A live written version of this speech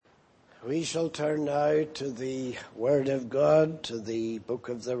We shall turn now to the Word of God, to the book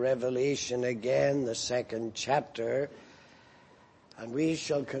of the Revelation again, the second chapter. And we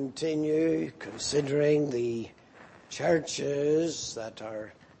shall continue considering the churches that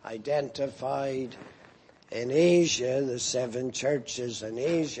are identified in Asia, the 7 churches in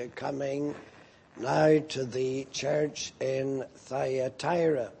Asia, coming now to the church in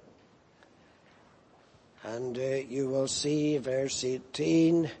Thyatira. And you will see verse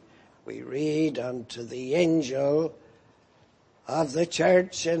 18, we read, "Unto the angel of the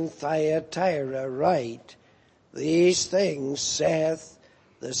church in Thyatira write, These things saith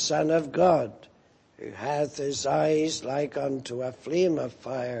the Son of God, who hath his eyes like unto a flame of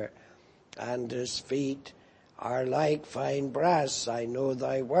fire, and his feet are like fine brass. I know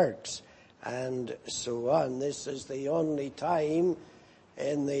thy works," and so on. This is the only time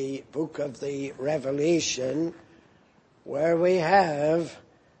in the book of the Revelation where we have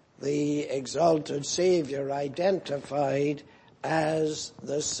the exalted Savior identified as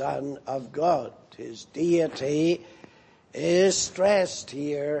the Son of God. His deity is stressed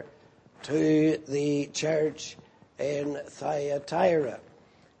here to the church in Thyatira,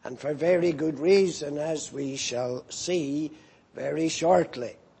 and for very good reason, as we shall see very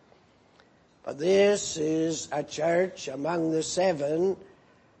shortly. But this is a church among the 7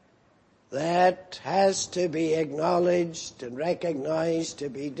 that has to be acknowledged and recognized to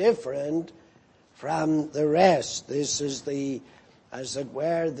be different from the rest. This is as it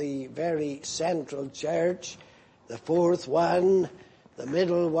were, the very central church, the 4th one, the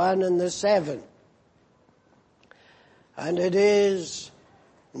middle one, and the 7th. And it is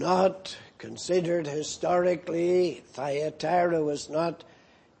not considered historically, Thyatira was not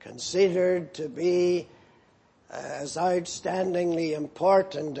considered to be as outstandingly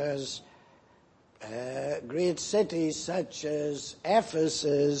important as great cities such as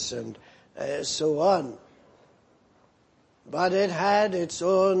Ephesus and so on. But it had its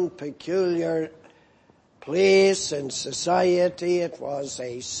own peculiar place in society. It was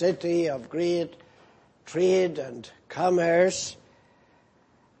a city of great trade and commerce,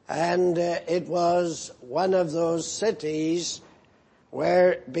 and it was one of those cities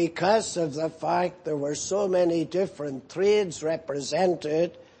where, because of the fact there were so many different trades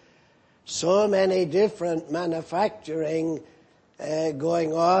represented, so many different manufacturing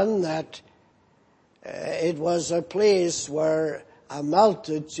going on, that it was a place where a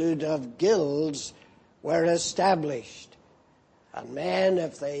multitude of guilds were established. And men,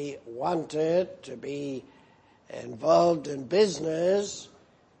 if they wanted to be involved in business,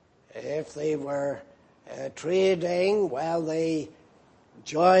 if they were trading, well, they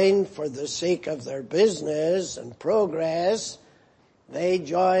joined for the sake of their business and progress. They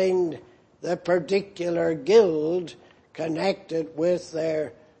joined the particular guild connected with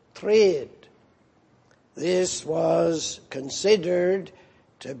their trade. This was considered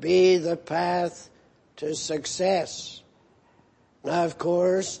to be the path to success. Now, of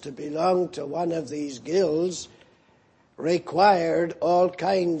course, to belong to one of these guilds required all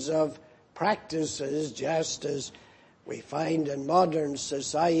kinds of practices, just as we find in modern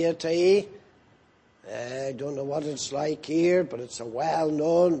society. I don't know what it's like here, but it's a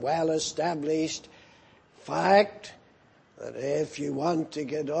well-known, well-established fact that if you want to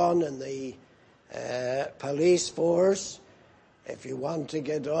get on in the police force, if you want to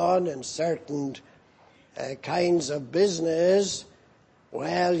get on in certain kinds of business,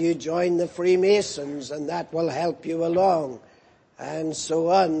 well, you join the Freemasons, and that will help you along, and so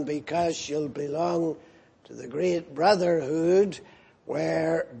on, because you'll belong to the great brotherhood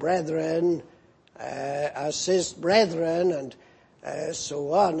where brethren assist brethren, and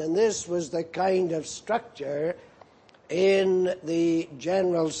so on. And this was the kind of structure in the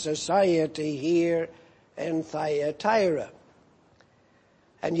general society here in Thyatira.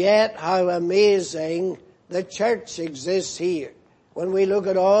 And yet, how amazing the church exists here. When we look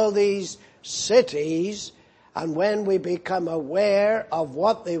at all these cities, and when we become aware of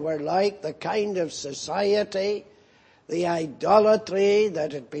what they were like, the kind of society, the idolatry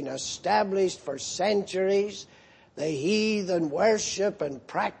that had been established for centuries, the heathen worship and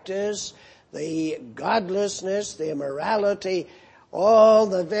practice, the godlessness, the immorality, all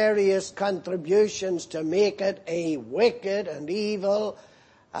the various contributions to make it a wicked and evil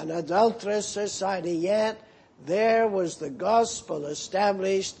and adulterous society, yet there was the gospel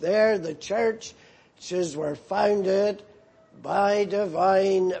established, there the churches were founded by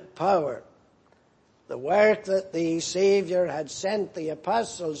divine power. The work that the Savior had sent the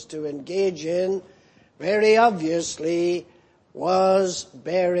apostles to engage in, very obviously, was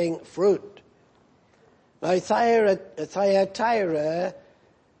bearing fruit. Now, Thyatira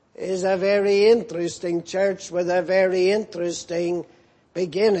is a very interesting church with a very interesting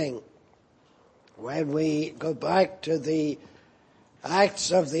beginning. When we go back to the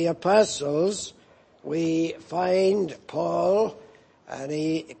Acts of the Apostles, we find Paul, and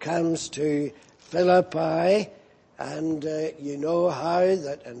he comes to Philippi, and you know how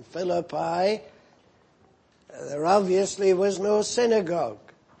that in Philippi there obviously was no synagogue.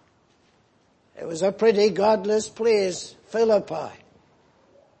 It was a pretty godless place, Philippi.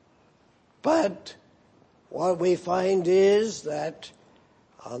 But what we find is that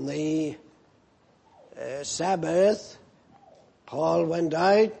on the Sabbath, Paul went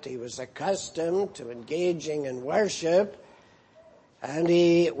out. He was accustomed to engaging in worship, and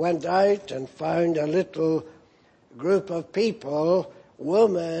he went out and found a little group of people,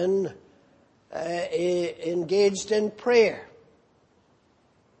 women, engaged in prayer.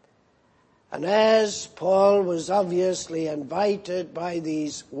 And as Paul was obviously invited by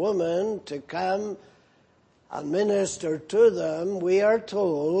these women to come and minister to them, we are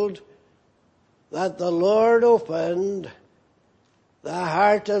told that the Lord opened the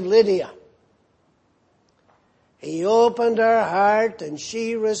heart of Lydia. He opened her heart and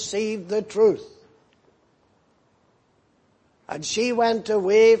she received the truth. And she went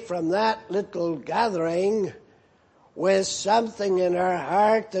away from that little gathering with something in her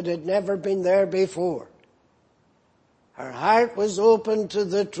heart that had never been there before. Her heart was open to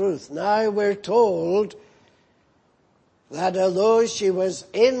the truth. Now we're told that although she was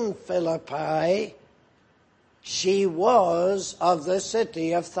in Philippi, she was of the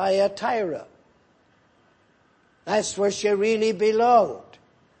city of Thyatira. That's where she really belonged.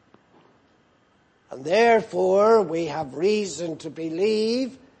 And therefore we have reason to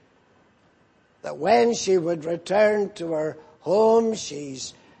believe that when she would return to her home,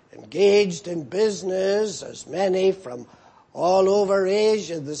 she's engaged in business, as many from all over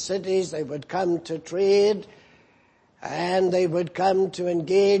Asia, the cities, they would come to trade, and they would come to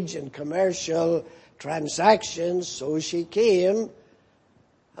engage in commercial transactions. So she came,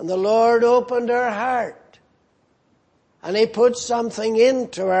 and the Lord opened her heart, and He put something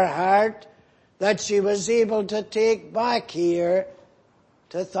into her heart that she was able to take back here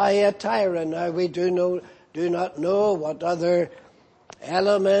to Thyatira. Now we do not know what other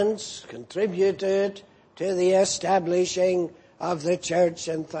elements contributed to the establishing of the church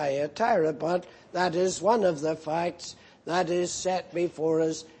in Thyatira, but that is one of the facts that is set before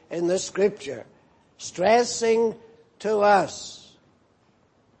us in the Scripture, stressing to us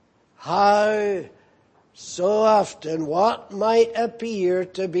how so often what might appear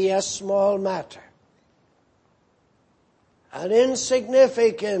to be a small matter, an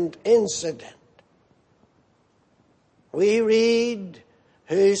insignificant incident, we read,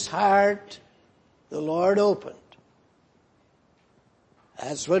 whose heart the Lord opened.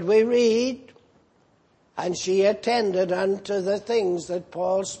 That's what we read. And she attended unto the things that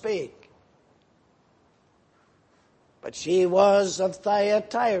Paul spake. But she was of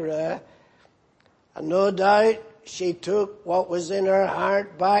Thyatira, and no doubt she took what was in her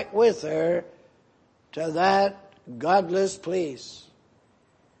heart back with her to that godless place.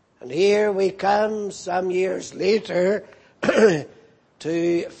 And here we come some years later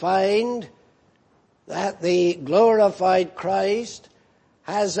to find that the glorified Christ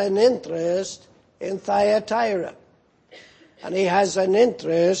has an interest in Thyatira. And He has an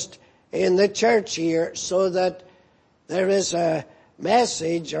interest in the church here, so that there is a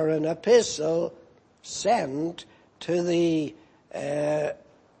message or an epistle sent to the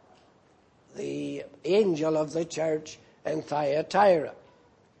angel of the church in Thyatira.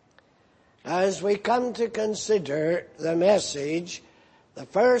 As we come to consider the message, the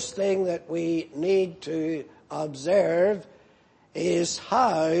first thing that we need to observe is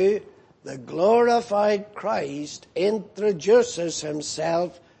how the glorified Christ introduces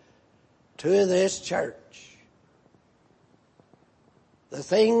Himself to this church. The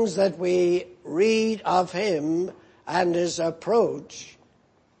things that we read of Him and His approach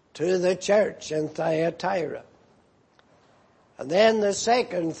to the church in Thyatira. And then the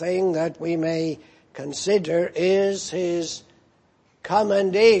second thing that we may consider is His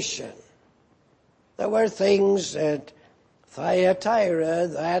commendation. There were things at Thyatira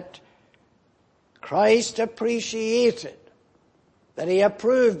that Christ appreciated, that He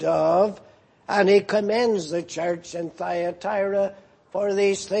approved of, and He commends the church in Thyatira for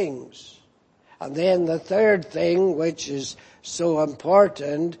these things. And then the third thing, which is so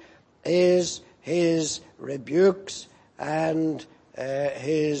important, is His rebukes and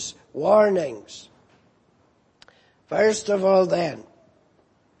His warnings. First of all then,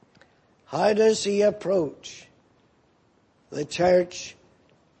 how does He approach the church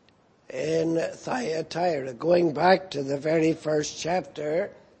in Thyatira. Going back to the very first chapter,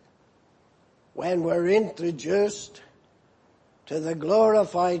 when we're introduced to the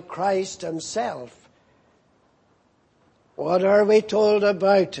glorified Christ himself, what are we told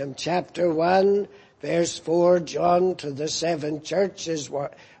about him? Chapter 1, verse 4, John, to the 7 churches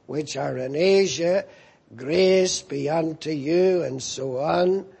which are in Asia, grace be unto you, and so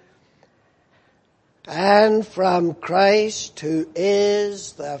on. And from Christ, who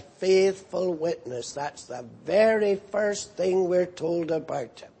is the faithful witness. That's the very first thing we're told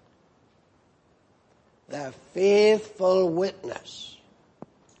about him. The faithful witness.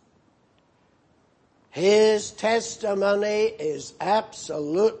 His testimony is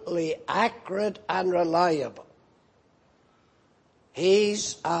absolutely accurate and reliable.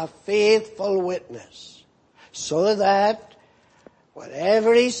 He's a faithful witness. So that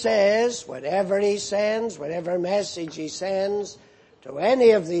whatever he says, whatever he sends, whatever message he sends to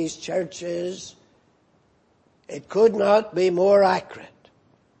any of these churches, it could not be more accurate.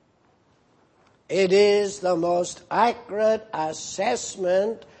 It is the most accurate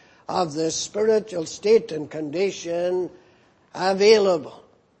assessment of the spiritual state and condition available.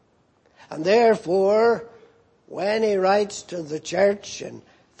 And therefore, when he writes to the church in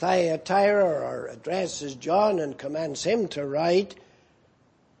Thyatira or addresses John and commands him to write,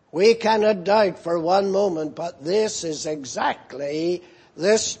 we cannot doubt for one moment, but this is exactly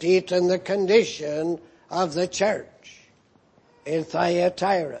the state and the condition of the church in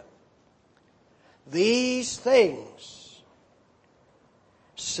Thyatira. These things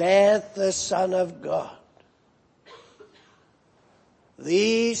saith the Son of God.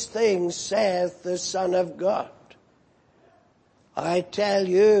 These things saith the Son of God. I tell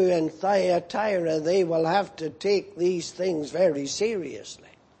you, in Thyatira, they will have to take these things very seriously.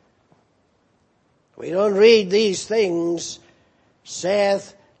 We don't read these things,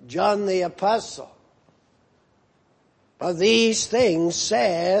 saith John the Apostle. But these things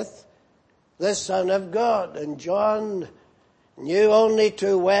saith the Son of God. And John knew only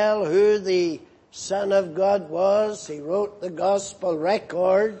too well who the Son of God was. He wrote the gospel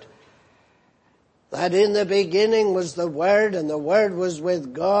record that in the beginning was the Word, and the Word was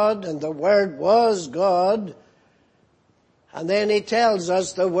with God, and the Word was God. And then he tells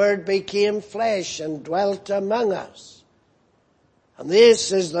us the Word became flesh and dwelt among us. And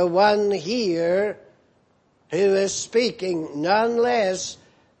this is the one here who is speaking none less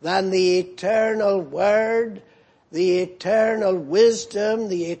than the eternal Word, the eternal wisdom,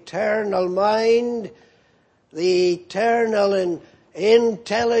 the eternal mind, the eternal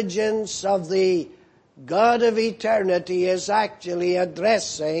intelligence of the God of eternity is actually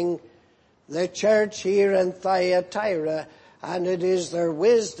addressing the church here in Thyatira, and it is their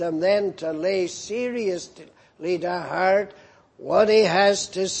wisdom then to lay seriously to heart what he has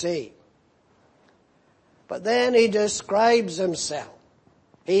to say. But then he describes himself.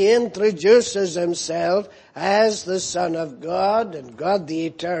 He introduces himself as the Son of God and God the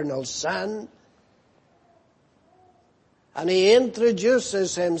Eternal Son. And he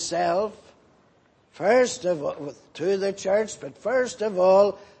introduces himself first of all to the church, but first of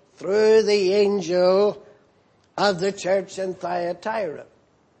all through the angel of the church in Thyatira.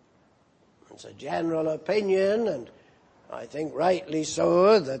 It's a general opinion, and I think rightly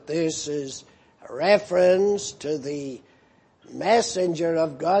so, that this is a reference to the messenger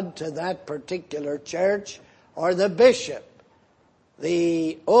of God to that particular church, or the bishop,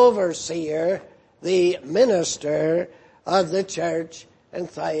 the overseer, the minister of the church in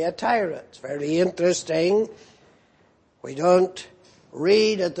Thyatira. It's very interesting. We don't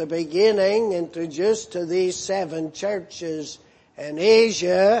read at the beginning, introduced to these 7 churches in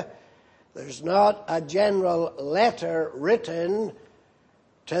Asia. There's not a general letter written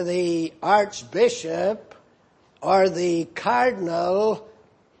to the archbishop or the cardinal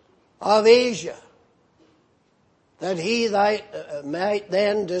of Asia, that he might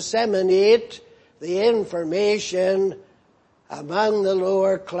then disseminate the information among the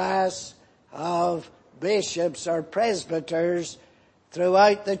lower class of bishops or presbyters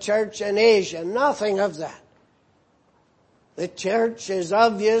throughout the church in Asia. Nothing of that. The church is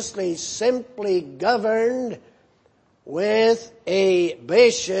obviously simply governed with a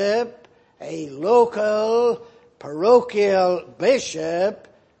bishop, a local parochial bishop,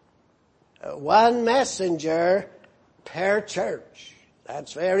 one messenger per church.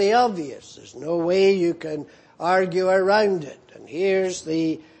 That's very obvious. There's no way you can argue around it. And here's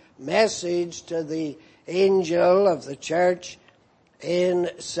the message to the angel of the church in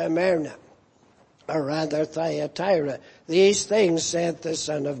Smyrna, or rather Thyatira. These things saith the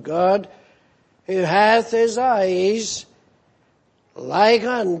Son of God, who hath his eyes like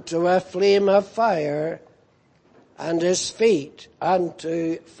unto a flame of fire, and his feet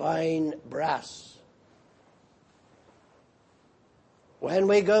unto fine brass. When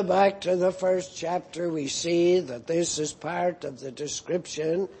we go back to the first chapter, we see that this is part of the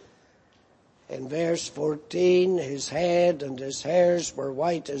description. In verse 14, his head and his hairs were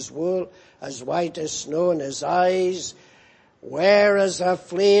white as wool, as white as snow, and his eyes were as a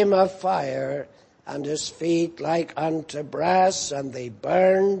flame of fire, and his feet like unto brass, and they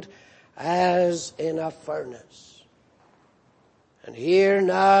burned as in a furnace. And here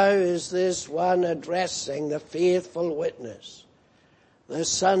now is this one addressing the faithful witness, the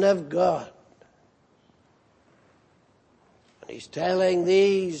Son of God. And he's telling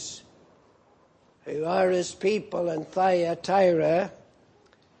these who are his people in Thyatira,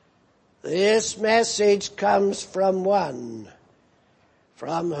 this message comes from one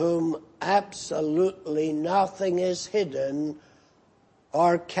from whom absolutely nothing is hidden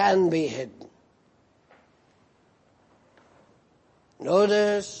or can be hidden.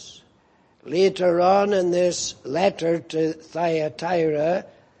 Notice later on in this letter to Thyatira,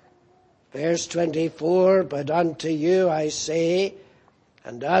 verse 24, but unto you I say,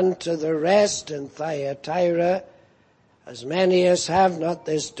 and unto the rest in Thyatira, as many as have not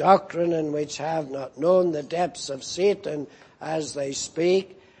this doctrine and which have not known the depths of Satan as they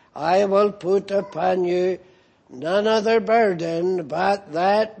speak, I will put upon you none other burden but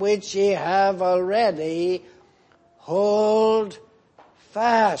that which ye have already. Hold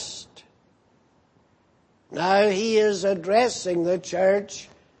fast. Now he is addressing the church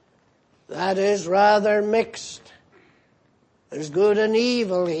that is rather mixed. There's good and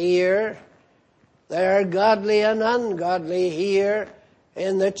evil here. There are godly and ungodly here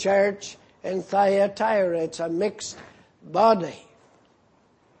in the church in Thyatira. It's a mixed body.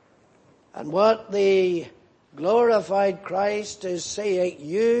 And what the glorified Christ is saying,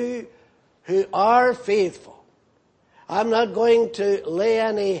 you who are faithful, I'm not going to lay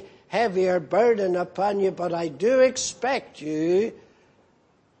any heavier burden upon you, but I do expect you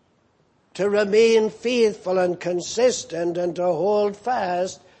to remain faithful and consistent and to hold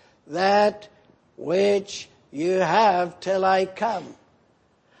fast that which you have till I come.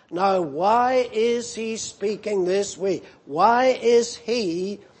 Now, why is he speaking this way? Why is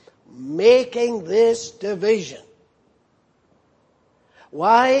he making this division?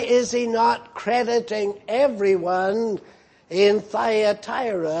 Why is he not crediting everyone in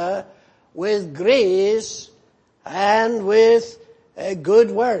Thyatira with grace and with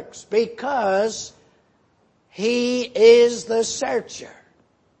good works? Because he is the searcher.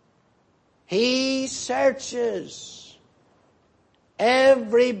 He searches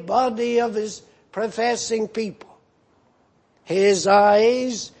everybody of his professing people. His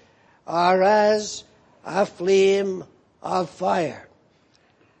eyes are as a flame of fire.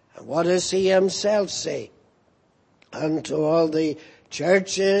 And what does he himself say? Unto all the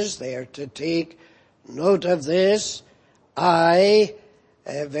churches, they are to take note of this.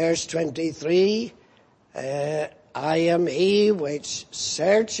 Verse 23, I am he which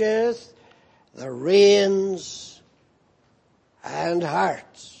searcheth the reins and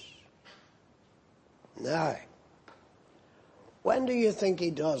hearts. Now, when do you think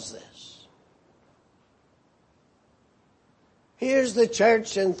he does this? Here's the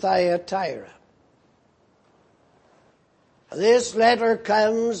church in Thyatira. This letter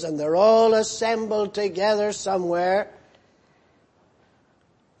comes and they're all assembled together somewhere.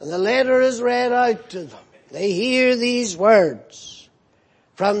 And the letter is read out to them. They hear these words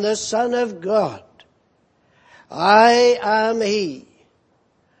from the Son of God. I am he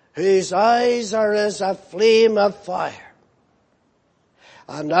whose eyes are as a flame of fire.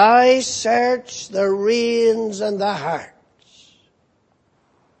 And I search the reins and the hearts.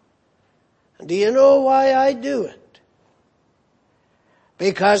 And do you know why I do it?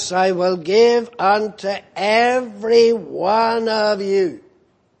 Because I will give unto every one of you.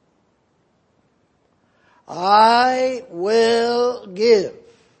 I will give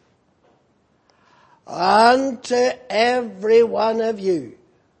unto every one of you.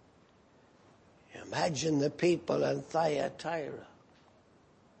 Imagine the people in Thyatira.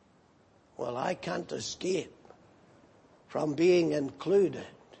 Well, I can't escape from being included.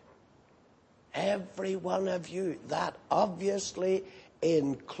 Every one of you, that obviously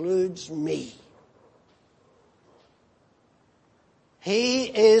includes me. He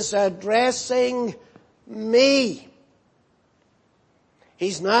is addressing me.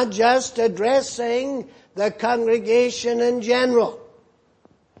 He's not just addressing the congregation in general.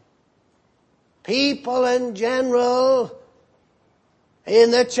 People in general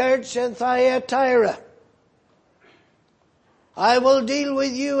in the church in Thyatira. I will deal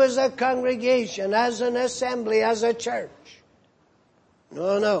with you as a congregation, as an assembly, as a church.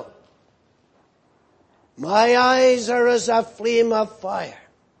 No, no. My eyes are as a flame of fire,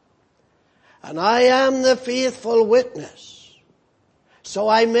 and I am the faithful witness. So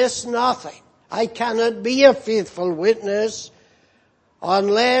I miss nothing. I cannot be a faithful witness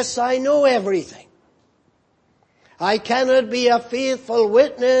unless I know everything. I cannot be a faithful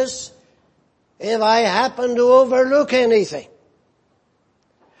witness if I happen to overlook anything.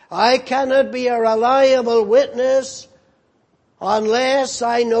 I cannot be a reliable witness unless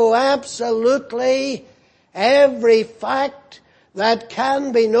I know absolutely every fact that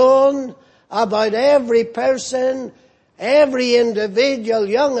can be known about every person, every individual,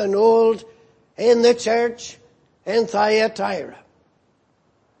 young and old, in the church in Thyatira.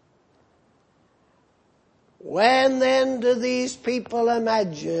 When then do these people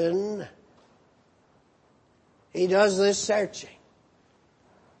imagine he does this searching?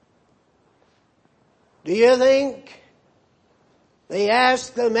 Do you think they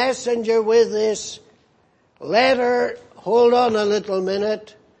ask the messenger with this letter, hold on a little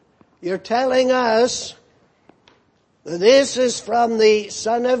minute, you're telling us that this is from the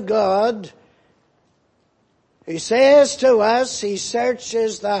Son of God. He says to us, he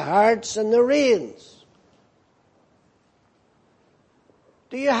searches the hearts and the reins.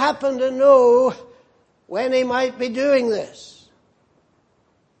 Do you happen to know when he might be doing this?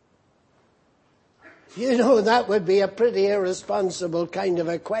 You know, that would be a pretty irresponsible kind of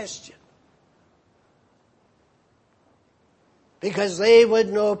a question. Because they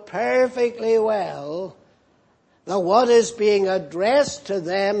would know perfectly well that what is being addressed to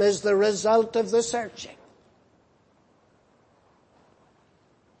them is the result of the searching.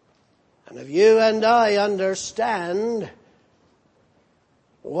 And if you and I understand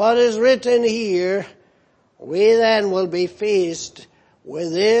what is written here, we then will be faced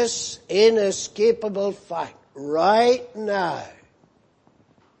with this inescapable fact. Right now,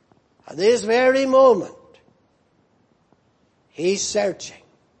 at this very moment, he's searching.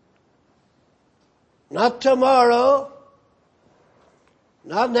 Not tomorrow,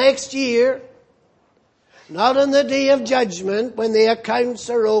 not next year, not on the day of judgment when the accounts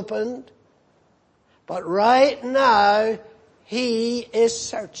are opened, but right now, he is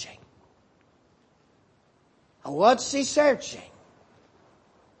searching. And what's he searching?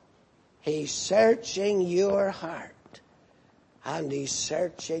 He's searching your heart, and he's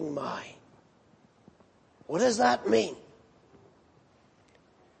searching mine. What does that mean?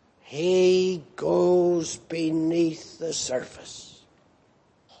 He goes beneath the surface.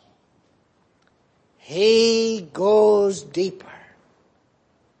 He goes deeper.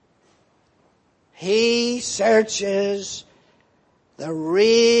 He searches the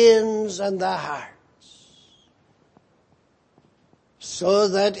reins and the hearts so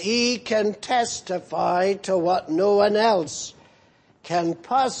that he can testify to what no one else can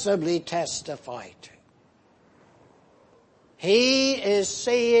possibly testify to. He is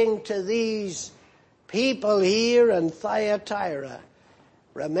saying to these people here in Thyatira,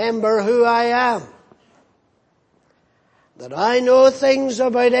 remember who I am. That I know things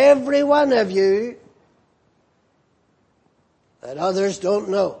about every one of you that others don't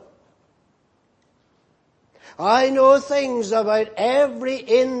know. I know things about every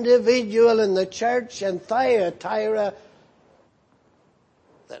individual in the church in Thyatira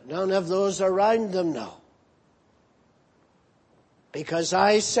that none of those around them know. Because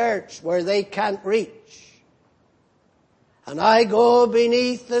I search where they can't reach. And I go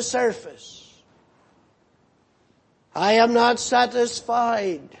beneath the surface. I am not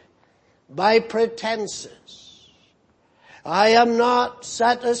satisfied by pretenses. I am not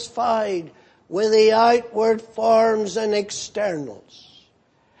satisfied with the outward forms and externals.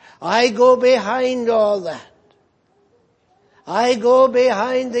 I go behind all that. I go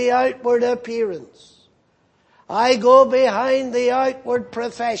behind the outward appearance. I go behind the outward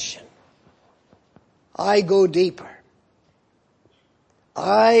profession. I go deeper.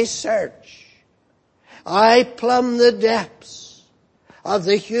 I search. I plumb the depths of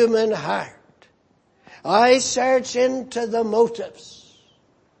the human heart. I search into the motives.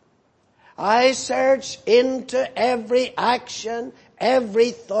 I search into every action,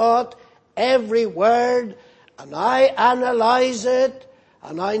 every thought, every word, and I analyze it,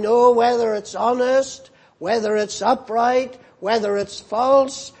 and I know whether it's honest, whether it's upright, whether it's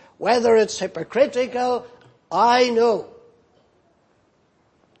false, whether it's hypocritical. I know.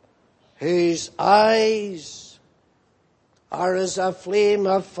 Whose eyes are as a flame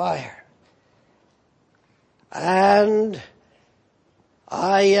of fire. And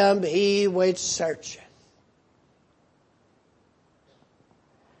I am he which searcheth.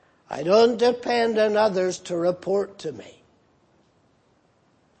 I don't depend on others to report to me.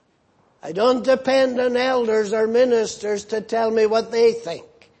 I don't depend on elders or ministers to tell me what they think.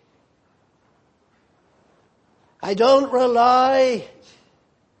 I don't rely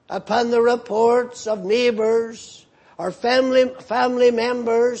upon the reports of neighbors or family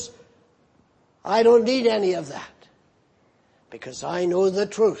members. I don't need any of that because I know the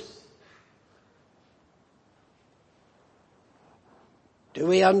truth. Do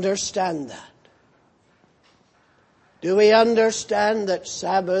we understand that? Do we understand that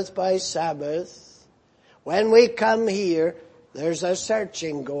Sabbath by Sabbath, when we come here, there's a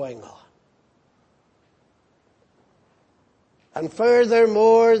searching going on? And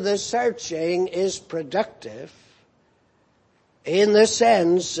furthermore, the searching is productive in the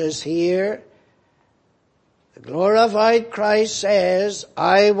sense as here, the glorified Christ says,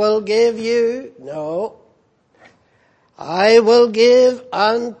 I will give you, I will give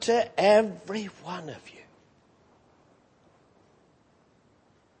unto every one of you.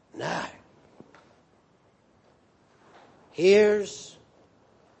 Now, here's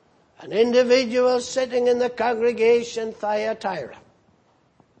an individual sitting in the congregation Thyatira,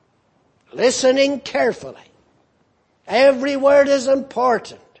 listening carefully. Every word is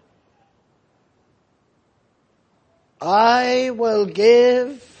important. I will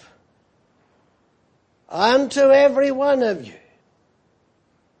give unto every one of you.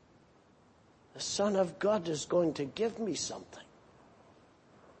 The Son of God is going to give me something.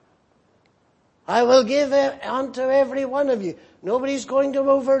 I will give unto every one of you. Nobody's going to be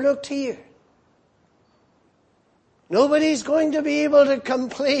overlooked here. Nobody's going to be able to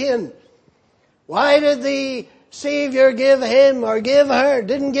complain. Why did the Savior give him or give her?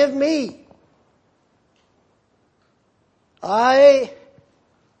 Didn't give me. I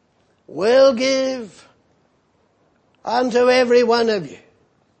will give unto every one of you.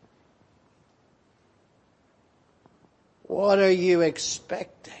 What are you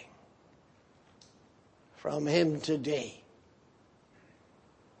expecting from him today?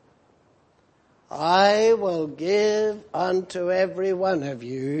 I will give unto every one of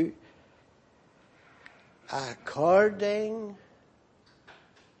you according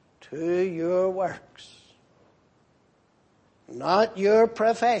to your works. Not your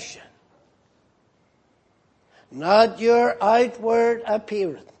profession. Not your outward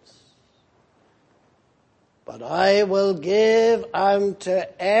appearance. But I will give unto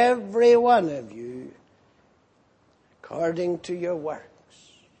every one of you according to your works.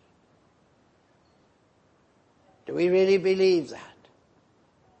 Do we really believe that?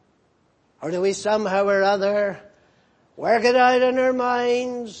 Or do we somehow or other work it out in our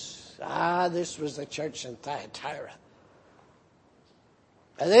minds? This was the church in Thyatira.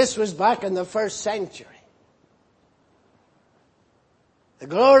 And this was back in the 1st century. The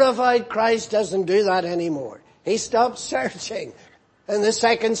glorified Christ doesn't do that anymore. He stopped searching in the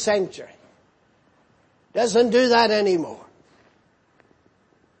 2nd century. Doesn't do that anymore.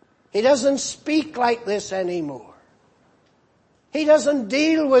 He doesn't speak like this anymore. He doesn't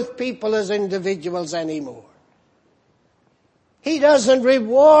deal with people as individuals anymore. He doesn't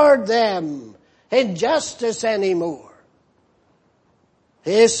reward them in justice anymore.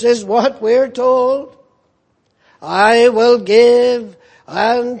 This is what we're told. I will give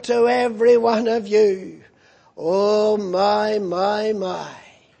unto every one of you. Oh my, my, my.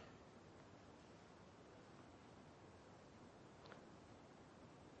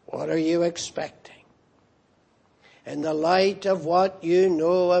 What are you expecting? In the light of what you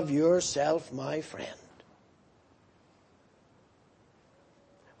know of yourself, my friend.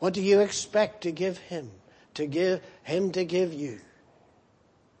 What do you expect to give him? To give him to give you?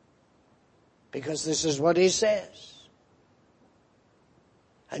 Because this is what he says.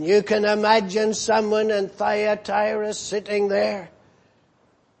 And you can imagine someone in Thyatira sitting there.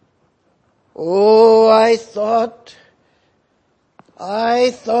 Oh, I thought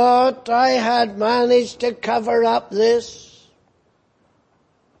I had managed to cover up this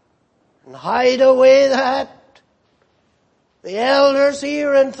and hide away that. The elders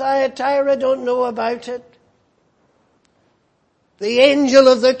here in Thyatira don't know about it. The angel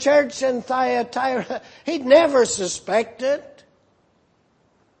of the church in Thyatira, he'd never suspect it.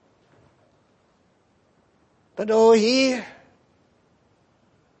 But here,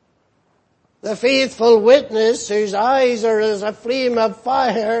 the faithful witness whose eyes are as a flame of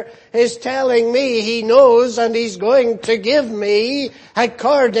fire is telling me he knows and he's going to give me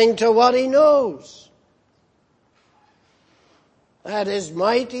according to what he knows. That is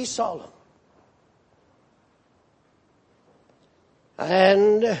mighty solemn.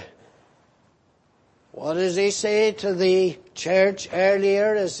 And What does he say to the church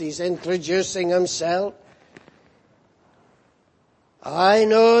earlier as he's introducing himself? I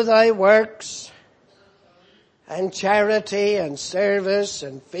know thy works and charity and service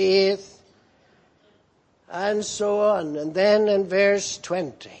and faith and so on. And then in verse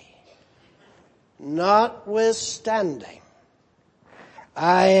 20, notwithstanding,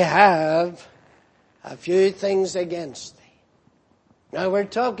 I have a few things against thee. Now we're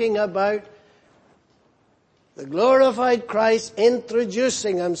talking about the glorified Christ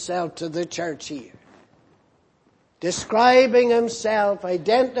introducing himself to the church here. Describing himself,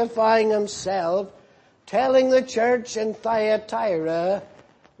 identifying himself, telling the church in Thyatira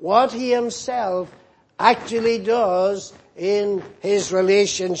what he himself actually does in his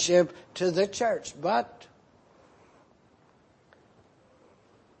relationship to the church. But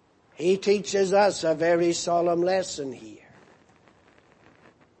he teaches us a very solemn lesson here.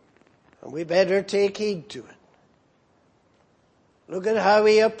 And we better take heed to it. Look at how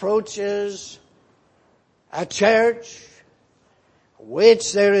he approaches a church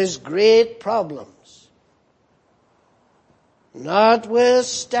which there is great problems.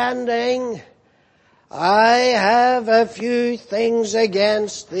 Notwithstanding, I have a few things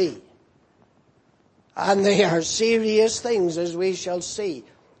against thee. And they are serious things, as we shall see.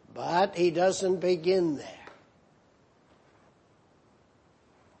 But he doesn't begin there.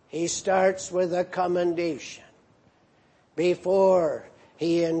 He starts with a commendation before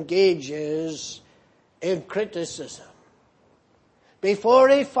he engages in criticism. Before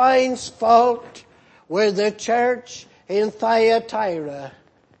he finds fault with the church in Thyatira,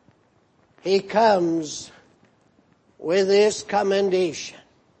 he comes with his commendation.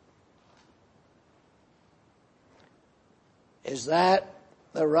 Is that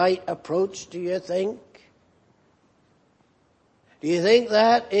the right approach, do you think? Do you think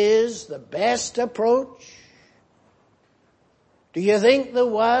that is the best approach? Do you think the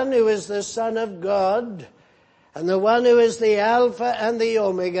one who is the Son of God and the one who is the Alpha and the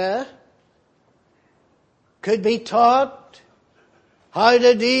Omega could be taught how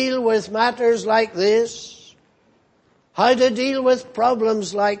to deal with matters like this, how to deal with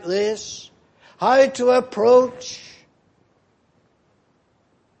problems like this, how to approach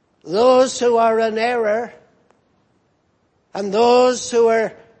those who are in error and those who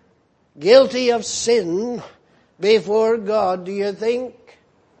are guilty of sin before God? Do you think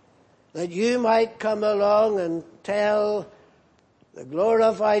that you might come along and tell the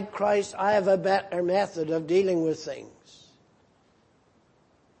glorified Christ, I have a better method of dealing with things?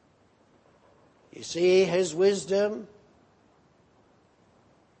 You see his wisdom?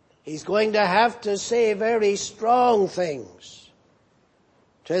 He's going to have to say very strong things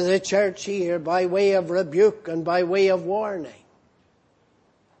to the church here by way of rebuke and by way of warning.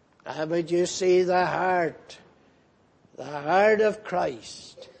 But you see the heart of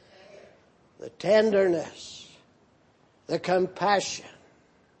Christ, the tenderness, the compassion.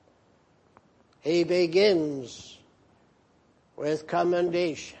 He begins with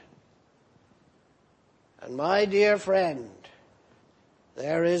commendation. And my dear friend,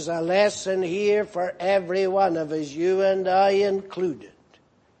 there is a lesson here for every one of us, you and I included.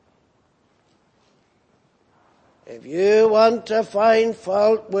 If you want to find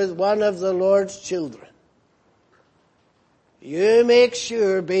fault with one of the Lord's children, you make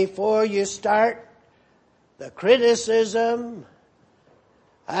sure before you start the criticism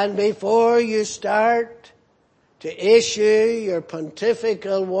and before you start to issue your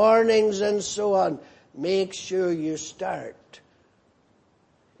pontifical warnings and so on, make sure you start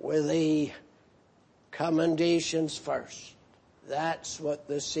with the commendations first. That's what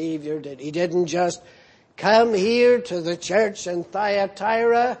the Savior did. He didn't just come here to the church in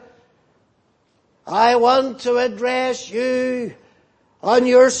Thyatira. I want to address you on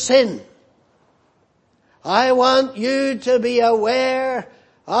your sin. I want you to be aware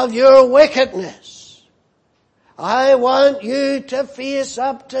of your wickedness. I want you to face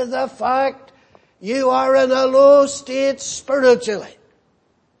up to the fact you are in a low state spiritually.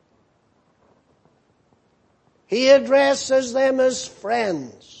 He addresses them as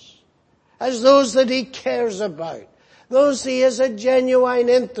friends, as those that he cares about, those he has a genuine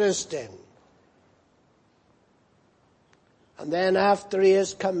interest in. And then after he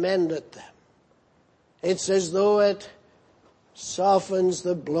has commended them, it's as though it softens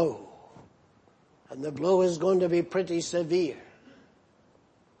the blow. And the blow is going to be pretty severe.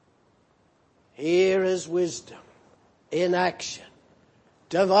 Here is wisdom in action.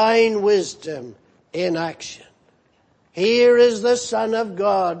 Divine wisdom in action. Here is the Son of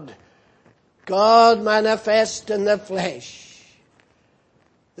God, God manifest in the flesh.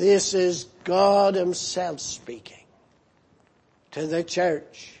 This is God himself speaking to the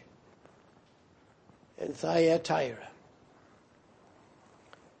church in Thyatira.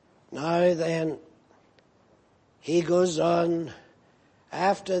 Now then, he goes on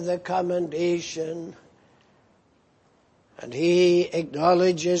after the commendation, and he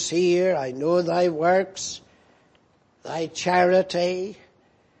acknowledges here, I know thy works, thy charity,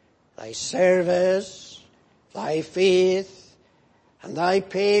 thy service, thy faith, and thy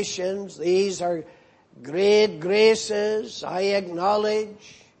patience. These are great graces, I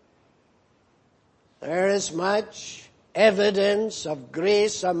acknowledge. There is much evidence of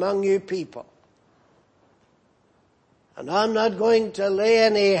grace among you people. And I'm not going to lay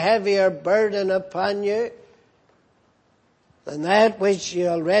any heavier burden upon you than that which you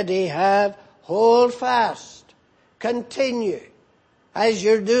already have. Hold fast. Continue as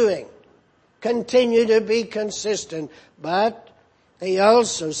you're doing. Continue to be consistent. But he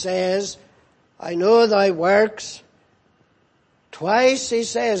also says, I know thy works. Twice he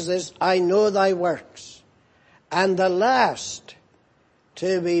says this, I know thy works. And the last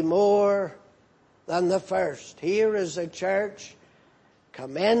to be more than the first. Here is a church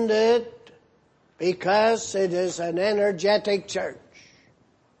commended because it is an energetic church.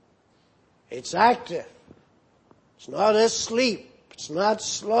 It's active. It's not asleep. It's not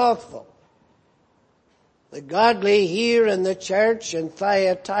slothful. The godly here in the church in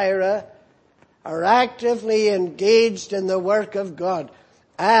Thyatira are actively engaged in the work of God.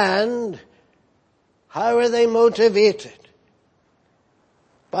 And how are they motivated?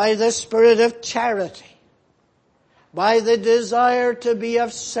 By the spirit of charity, by the desire to be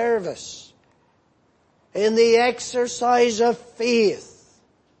of service, in the exercise of faith.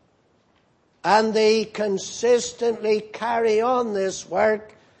 And they consistently carry on this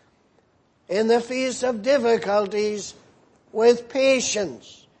work in the face of difficulties with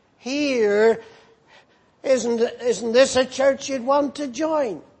patience. Here, isn't this a church you'd want to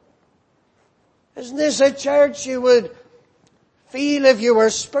join? Isn't this a church you would feel if you were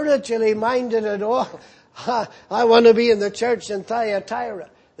spiritually minded at all? I want to be in the church in Thyatira.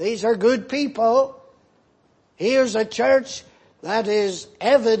 These are good people. Here's a church that is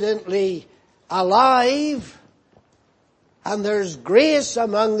evidently alive, and there's grace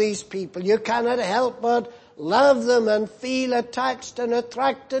among these people. You cannot help but love them and feel attached and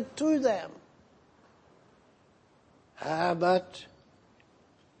attracted to them. But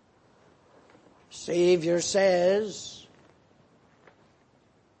Savior says,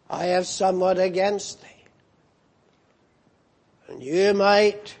 I have somewhat against thee. And you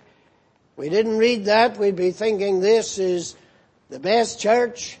might, we didn't read that, we'd be thinking this is the best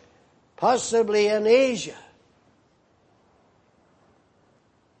church possibly in Asia.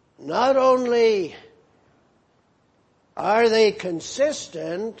 Not only are they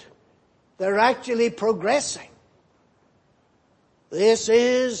consistent, they're actually progressing. This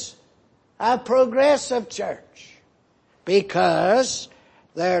is a progressive church because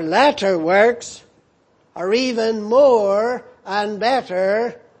their latter works are even more and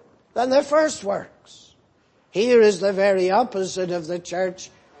better than their first works. Here is the very opposite of the church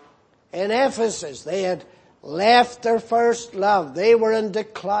in Ephesus. They had left their first love. They were in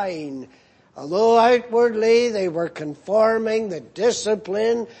decline. Although outwardly they were conforming the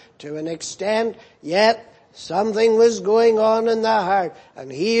discipline to an extent, yet something was going on in the heart.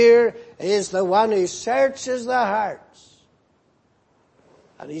 And here is the one who searches the hearts.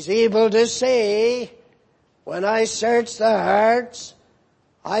 And he's able to say, when I search the hearts,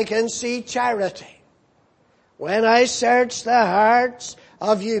 I can see charity. When I search the hearts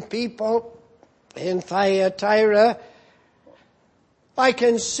of you people in Thyatira, I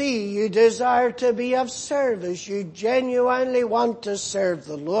can see you desire to be of service. You genuinely want to serve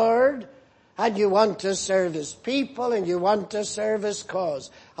the Lord, and you want to serve His people, and you want to serve His cause.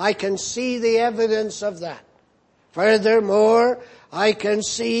 I can see the evidence of that. Furthermore, I can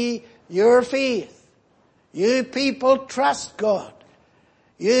see your faith. You people trust God.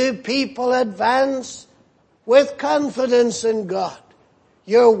 You people advance with confidence in God.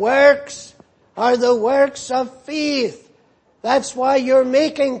 Your works are the works of faith. That's why you're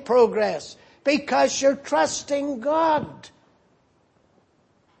making progress, because you're trusting God.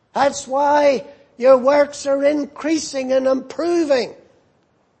 That's why your works are increasing and improving.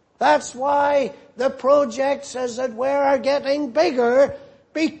 That's why the projects, as it were, are getting bigger,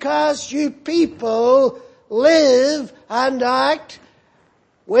 because you people live and act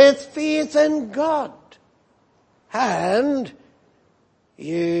with faith in God. And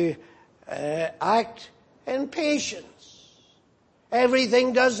you act in patience.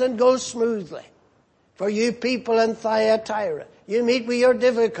 Everything doesn't go smoothly for you people in Thyatira. You meet with your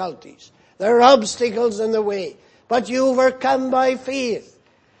difficulties. There are obstacles in the way. But you overcome by faith.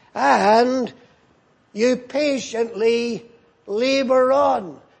 And you patiently labor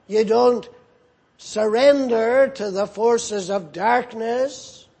on. You don't surrender to the forces of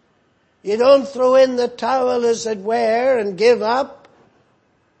darkness. You don't throw in the towel, as it were, and give up.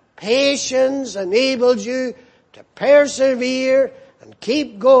 Patience enables you to persevere and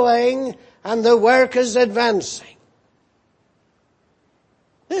keep going, and the work is advancing.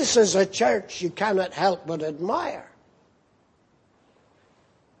 This is a church you cannot help but admire.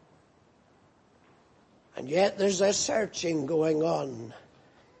 And yet there's a searching going on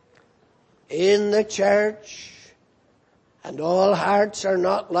in the church, and all hearts are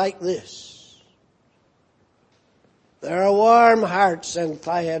not like this. There are warm hearts in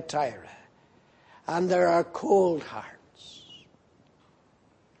Thyatira, and there are cold hearts.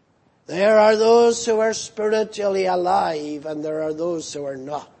 There are those who are spiritually alive, and there are those who are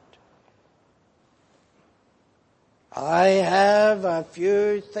not. I have a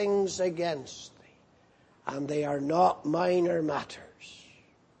few things against thee, and they are not minor matters.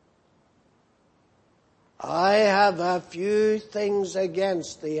 I have a few things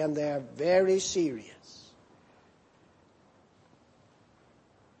against thee, and they are very serious.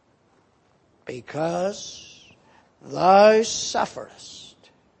 Because thou sufferest,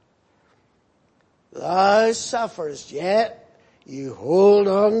 yet you hold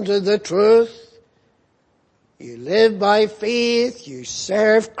on to the truth. You live by faith, you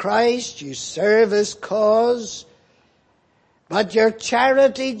serve Christ, you serve His cause, but your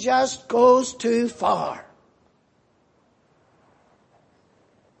charity just goes too far.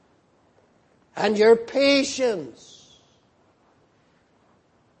 And your patience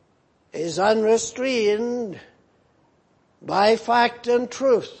is unrestrained by fact and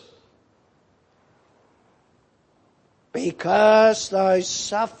truth. Because thou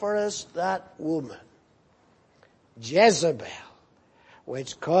sufferest that woman, Jezebel,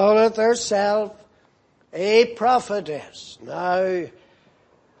 which calleth herself a prophetess. Now,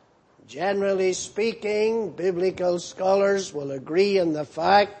 generally speaking, biblical scholars will agree in the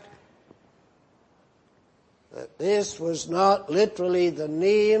fact that this was not literally the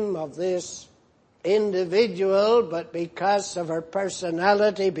name of this individual, but because of her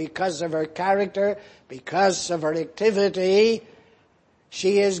personality, because of her character, because of her activity,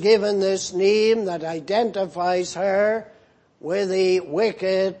 she is given this name that identifies her with the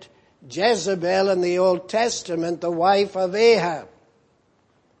wicked Jezebel in the Old Testament, the wife of Ahab.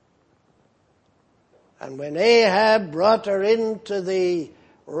 And when Ahab brought her into the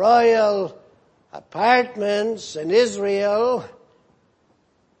royal apartments in Israel,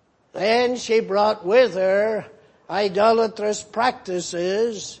 then she brought with her idolatrous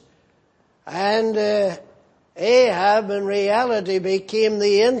practices, and Ahab in reality became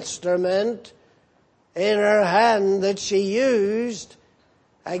the instrument in her hand that she used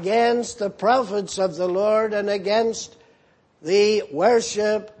against the prophets of the Lord and against the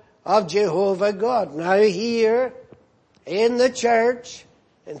worship of Jehovah God. Now here in the church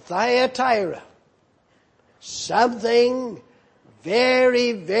in Thyatira, something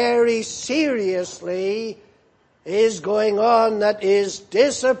very, very seriously is going on that is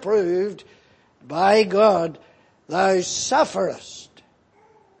disapproved by God. Thou sufferest.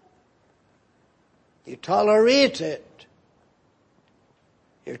 You tolerate it.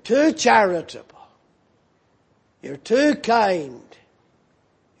 You're too charitable. You're too kind.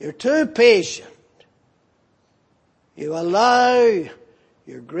 You're too patient. You allow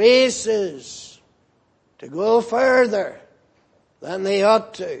your graces to go further than they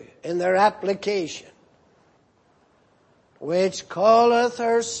ought to in their application, which calleth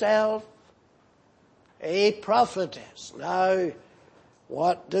herself a prophetess. Now,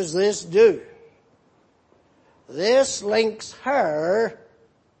 what does this do? This links her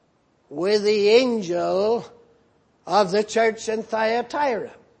with the angel of the church in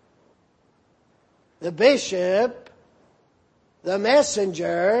Thyatira. The bishop, the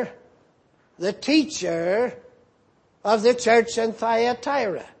messenger, the teacher of the church in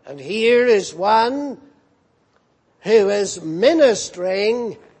Thyatira. And here is one who is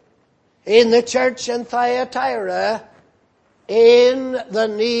ministering in the church in Thyatira in the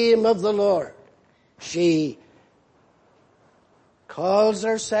name of the Lord. She calls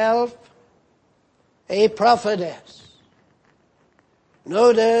herself a prophetess.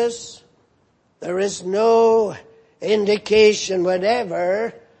 Notice there is no indication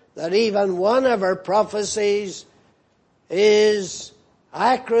whatever that even one of her prophecies is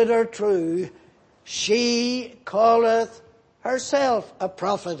accurate or true. She calleth herself a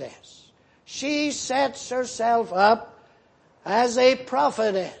prophetess. She sets herself up as a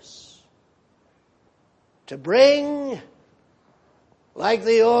prophetess to bring, like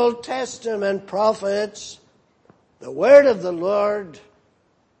the Old Testament prophets, the word of the Lord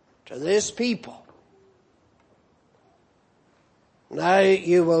to this people. Now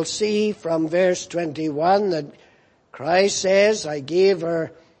you will see from verse 21 that Christ says, I gave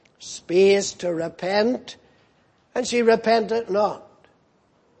her space to repent, and she repented not.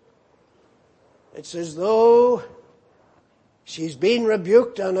 It's as though she's been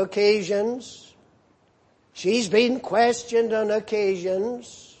rebuked on occasions. She's been questioned on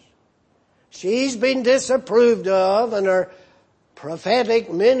occasions. She's been disapproved of, and her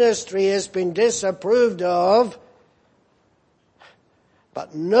prophetic ministry has been disapproved of.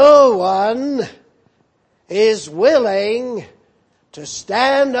 But no one is willing to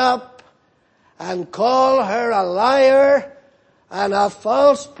stand up and call her a liar and a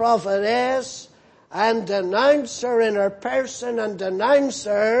false prophetess and denounce her in her person and denounce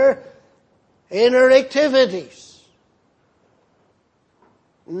her in her activities.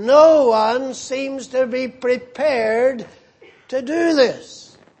 No one seems to be prepared to do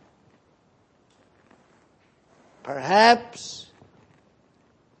this. Perhaps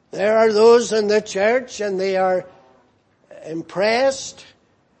there are those in the church and they are impressed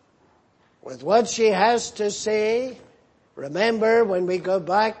with what she has to say. Remember when we go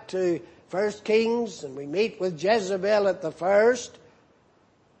back to 1 Kings and we meet with Jezebel at the first,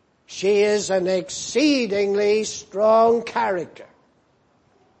 she is an exceedingly strong character.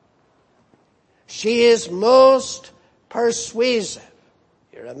 She is most persuasive.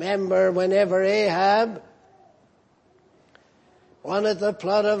 You remember whenever Ahab wanted the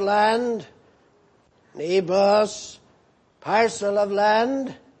plot of land, Naboth's parcel of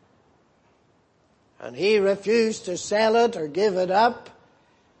land, and he refused to sell it or give it up,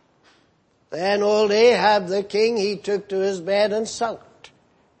 then old Ahab the king, he took to his bed and sulked.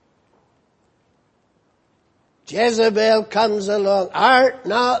 Jezebel comes along, art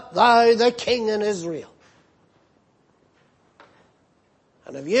not thou the king in Israel?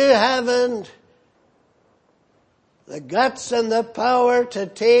 And if you haven't the guts and the power to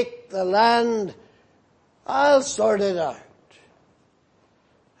take the land, I'll sort it out.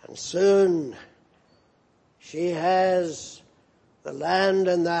 And soon she has the land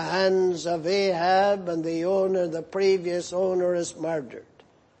in the hands of Ahab, and the previous owner is murdered.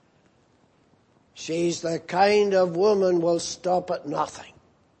 She's the kind of woman who will stop at nothing.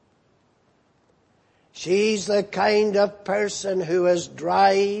 She's the kind of person who has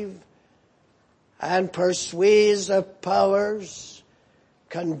drive and persuasive powers,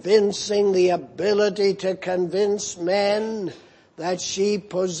 convincing the ability to convince men that she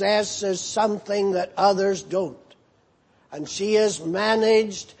possesses something that others don't. And she has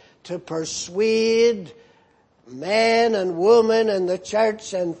managed to persuade men and women in the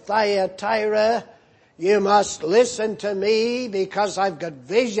church in Thyatira, you must listen to me because I've got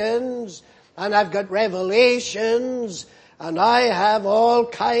visions and I've got revelations and I have all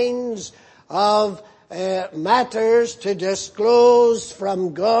kinds of matters to disclose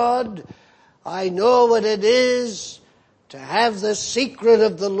from God. I know what it is to have the secret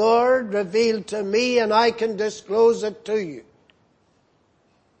of the Lord revealed to me, and I can disclose it to you.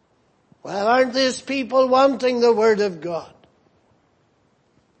 Well, aren't these people wanting the Word of God?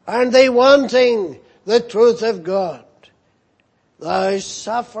 Aren't they wanting the truth of God? Thou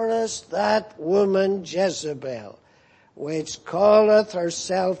sufferest that woman Jezebel, which calleth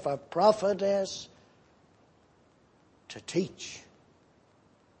herself a prophetess, to teach.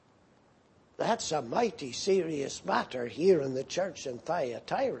 That's a mighty serious matter here in the church in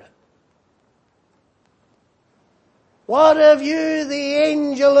Thyatira. What have you, the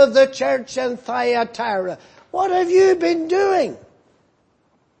angel of the church in Thyatira, what have you been doing?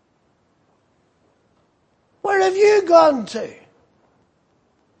 Where have you gone to?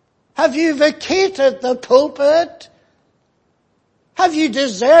 Have you vacated the pulpit? Have you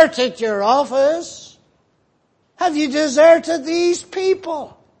deserted your office? Have you deserted these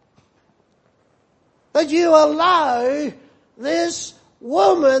people? That you allow this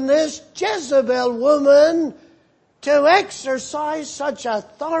woman, this Jezebel woman, to exercise such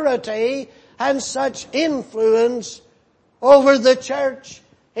authority and such influence over the church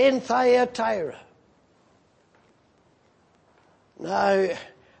in Thyatira. Now,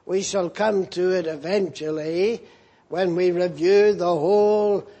 we shall come to it eventually when we review the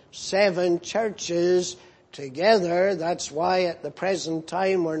whole 7 churches together. That's why at the present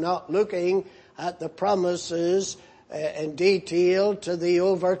time we're not looking at the promises in detail to the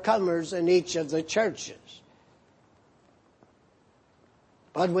overcomers in each of the churches.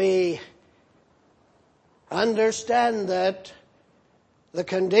 But we understand that the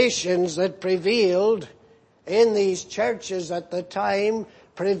conditions that prevailed in these churches at the time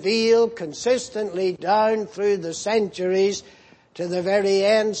prevailed consistently down through the centuries to the very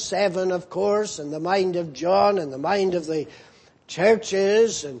end. 7, of course, in the mind of John, in the mind of the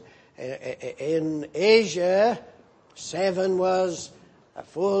churches and in Asia. 7 was a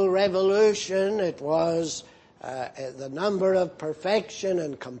full revolution. It was the number of perfection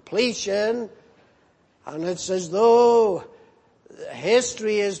and completion. And it's as though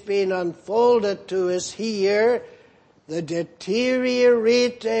history is being unfolded to us here, the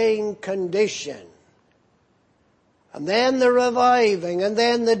deteriorating condition, and then the reviving, and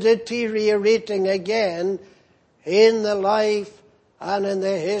then the deteriorating again in the life and in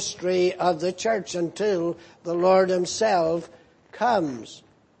the history of the church until the Lord himself comes.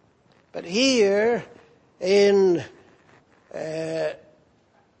 But here in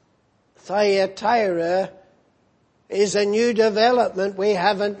Thyatira is a new development we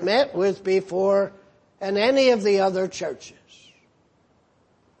haven't met with before in any of the other churches.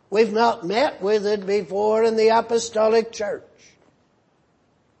 We've not met with it before in the apostolic church.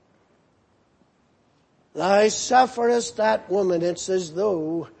 Thou sufferest that woman. It's as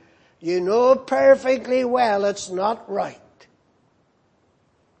though you know perfectly well it's not right.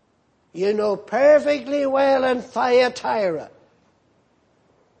 You know perfectly well in Thyatira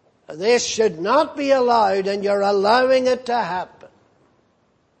this should not be allowed, and you're allowing it to happen.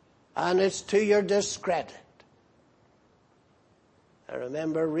 And it's to your discredit. I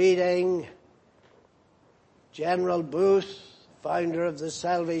remember reading General Booth, founder of the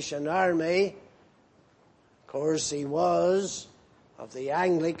Salvation Army. Of course, he was of the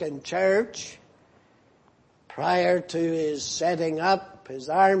Anglican Church prior to his setting up his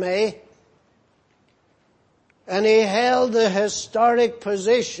army. And he held the historic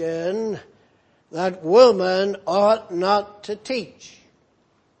position that woman ought not to teach.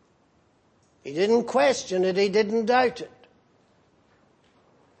 He didn't question it, he didn't doubt it.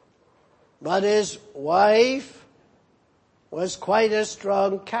 But his wife was quite a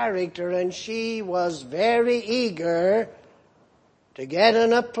strong character, and she was very eager to get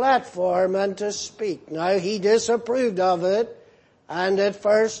on a platform and to speak. Now, he disapproved of it, and at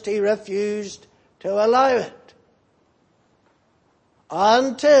first he refused to allow it.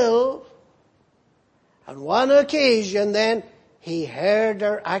 Until, on one occasion then, he heard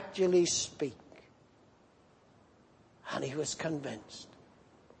her actually speak. And he was convinced.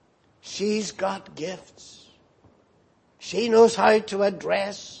 She's got gifts. She knows how to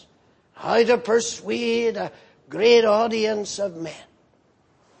address, how to persuade a great audience of men.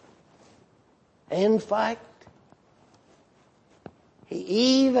 In fact, he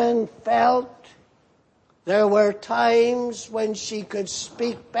even felt there were times when she could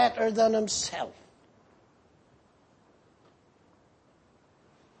speak better than himself.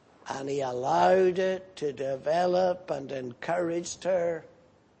 And he allowed it to develop and encouraged her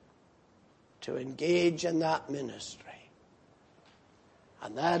to engage in that ministry.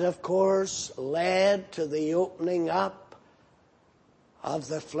 And that, of course, led to the opening up of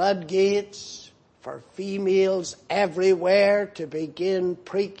the floodgates for females everywhere to begin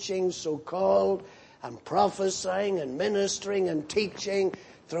preaching, so-called, and prophesying and ministering and teaching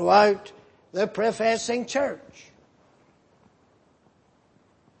throughout the professing church.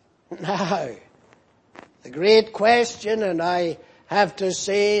 Now, the great question, and I have to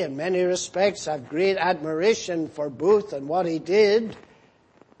say in many respects I have great admiration for Booth and what he did,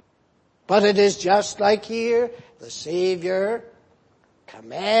 but it is just like here, the Savior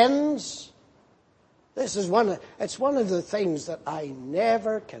commends. It's one of the things that I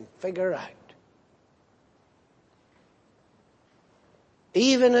never can figure out.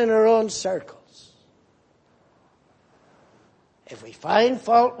 Even in our own circles. If we find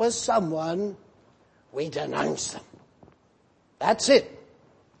fault with someone, we denounce them. That's it.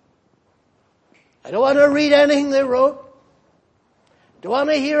 I don't want to read anything they wrote. Don't want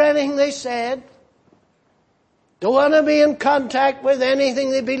to hear anything they said. Don't want to be in contact with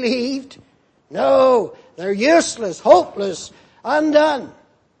anything they believed. No, they're useless, hopeless, undone.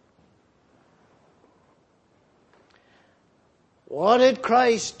 What did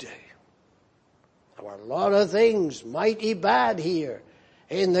Christ do? There were a lot of things mighty bad here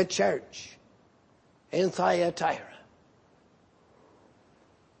in the church in Thyatira.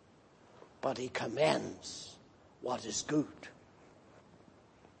 But he commends what is good,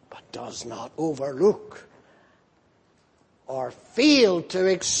 but does not overlook or fail to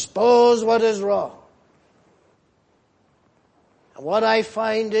expose what is wrong. And what I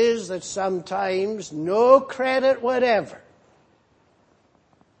find is that sometimes no credit whatever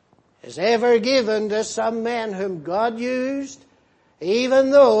is ever given to some men whom God used,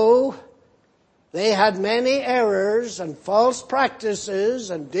 even though they had many errors and false practices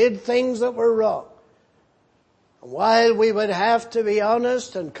and did things that were wrong. And while we would have to be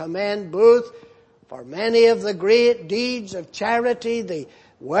honest and commend Booth for many of the great deeds of charity, the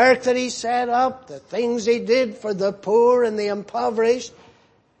work that he set up, the things he did for the poor and the impoverished,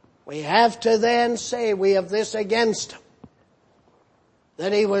 we have to then say we have this against him,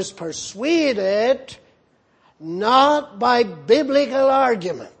 that he was persuaded not by biblical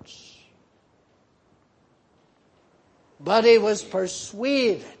arguments, but he was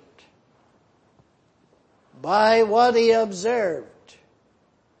persuaded by what he observed,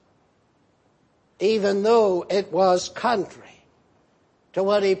 even though it was contrary to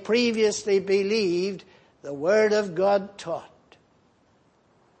what he previously believed the Word of God taught.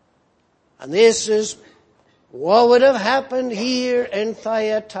 And this is what would have happened here in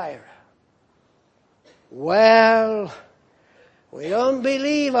Thyatira. Well, we don't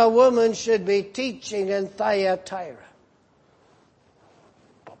believe a woman should be teaching in Thyatira.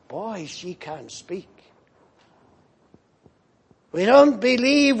 But boy, she can speak. We don't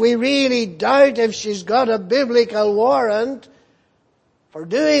believe, we really doubt if she's got a biblical warrant for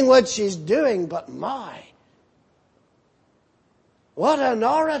doing what she's doing, but my, what an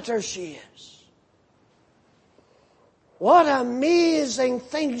orator she is. What amazing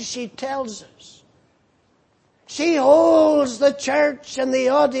things she tells us. She holds the church and the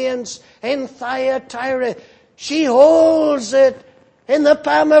audience in Thyatira. She holds it in the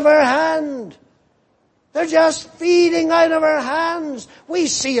palm of her hand. They're just feeding out of her hands. We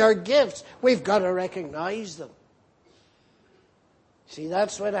see her gifts. We've got to recognize them. See,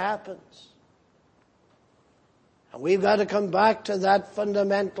 that's what happens. And we've got to come back to that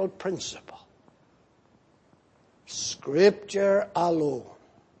fundamental principle. Scripture alone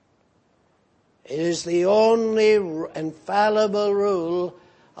is the only infallible rule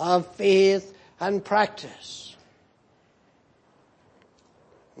of faith and practice.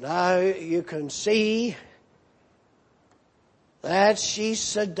 Now you can see that she's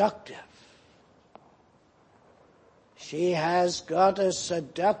seductive. She has got a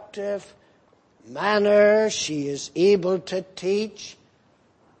seductive manner. She is able to teach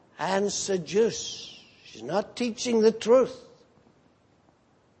and seduce. She's not teaching the truth,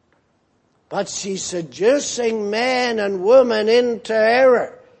 but she's seducing men and women into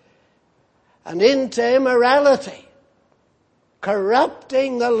error and into immorality,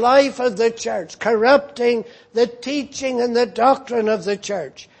 corrupting the life of the church, corrupting the teaching and the doctrine of the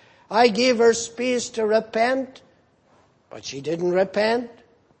church. I gave her space to repent, but she didn't repent.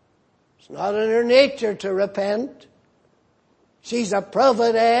 It's not in her nature to repent. She's a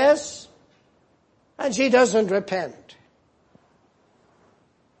prophetess, and she doesn't repent.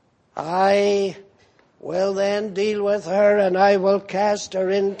 I will then deal with her, and I will cast her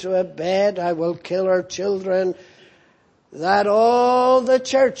into a bed. I will kill her children, that all the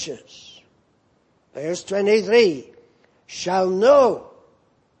churches, verse 23, shall know.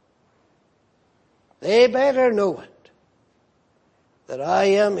 They better know it, that I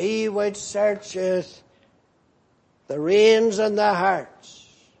am he which searcheth the reins and the hearts.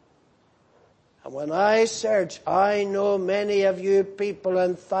 And when I search, I know many of you people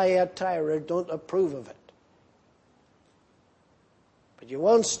in Thyatira don't approve of it. But you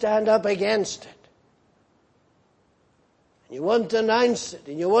won't stand up against it. And you won't denounce it,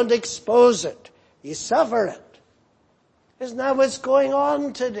 and you won't expose it. You suffer it. Isn't that what's going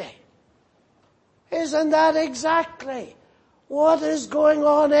on today? Isn't that exactly what is going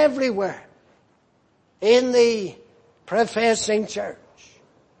on everywhere in the professing church?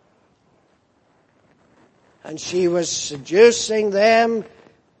 And she was seducing them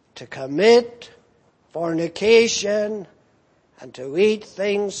to commit fornication and to eat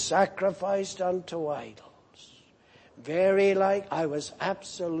things sacrificed unto idols. I was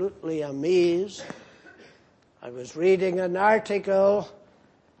absolutely amazed. I was reading an article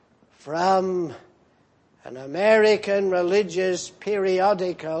from an American religious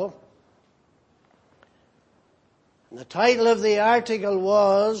periodical. And the title of the article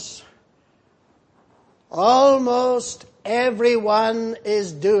was, Almost Everyone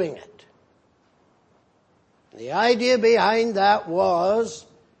is Doing It. The idea behind that was,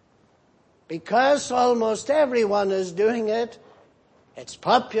 because almost everyone is doing it, it's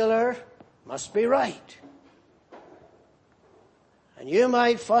popular, must be right. And you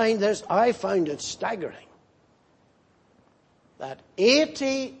might find this, I found it staggering, that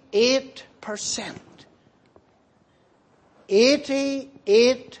 88%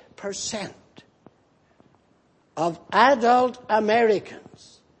 of adult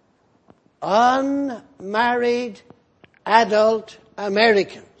Americans unmarried adult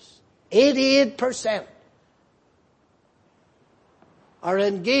Americans, 88%, are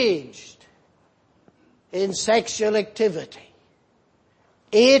engaged in sexual activity.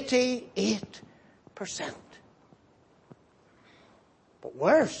 88%. But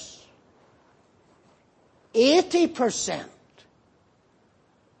worse, 80%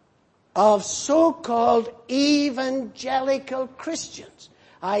 of so-called evangelical Christians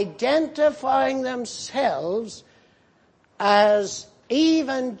identifying themselves as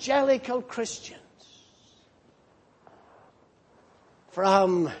evangelical Christians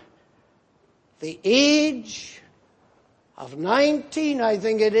from the age of 19, I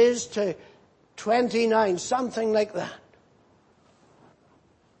think it is, to 29, something like that.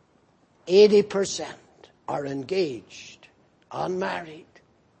 80% are engaged, unmarried.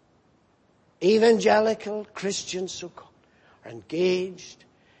 Evangelical Christians, so-called, are engaged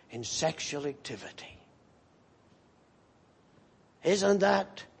in sexual activity. Isn't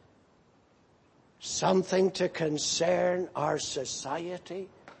that something to concern our society,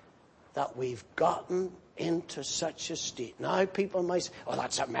 that we've gotten into such a state? Now people might say, oh,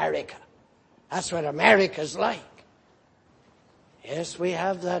 that's America. That's what America's like. Yes, we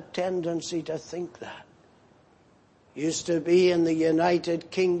have that tendency to think that. Used to be in the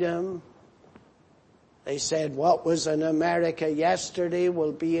United Kingdom. They said what was in America yesterday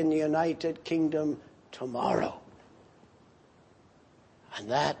will be in the United Kingdom tomorrow.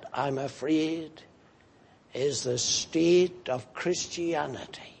 And that, I'm afraid, is the state of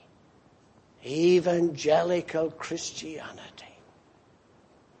Christianity. Evangelical Christianity.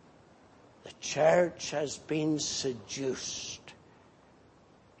 The church has been seduced,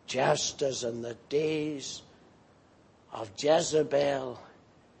 just as in the days of Jezebel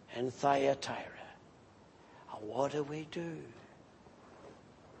and Thyatira. And what do?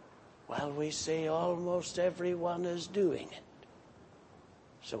 Well, we say almost everyone is doing it.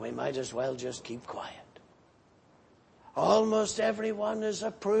 So we might as well just keep quiet. Almost everyone is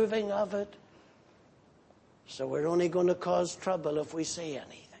approving of it. So we're only going to cause trouble if we say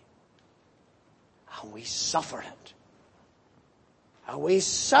anything. And we suffer it. And we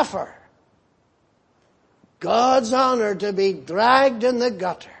suffer God's honor to be dragged in the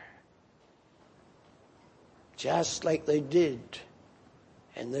gutter. Just like they did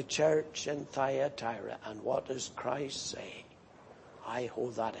in the church in Thyatira. And what does Christ say? I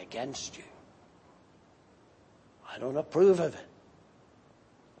hold that against you. I don't approve of it.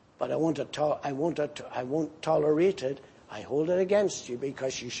 But I won't tolerate it. I hold it against you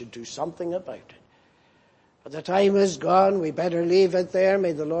because you should do something about it. But the time is gone. We better leave it there.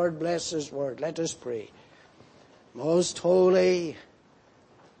 May the Lord bless His word. Let us pray. Most holy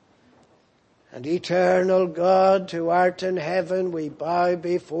and eternal God, who art in heaven, we bow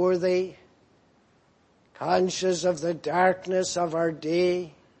before Thee, conscious of the darkness of our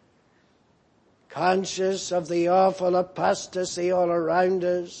day, conscious of the awful apostasy all around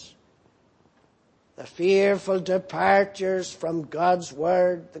us, the fearful departures from God's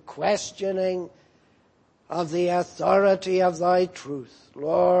word, the questioning of the authority of Thy truth.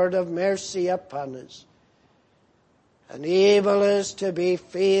 Lord, have mercy upon us. Enable us to be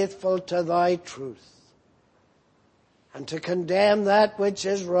faithful to Thy truth and to condemn that which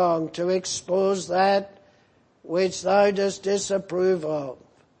is wrong, to expose that which Thou dost disapprove of,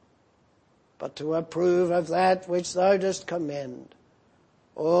 but to approve of that which Thou dost commend.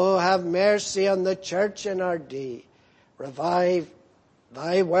 Oh, have mercy on the church in our day. Revive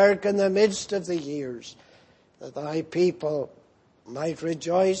Thy work in the midst of the years, that Thy people might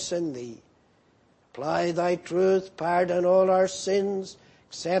rejoice in Thee. Apply Thy truth, pardon all our sins,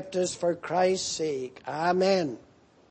 accept us for Christ's sake. Amen.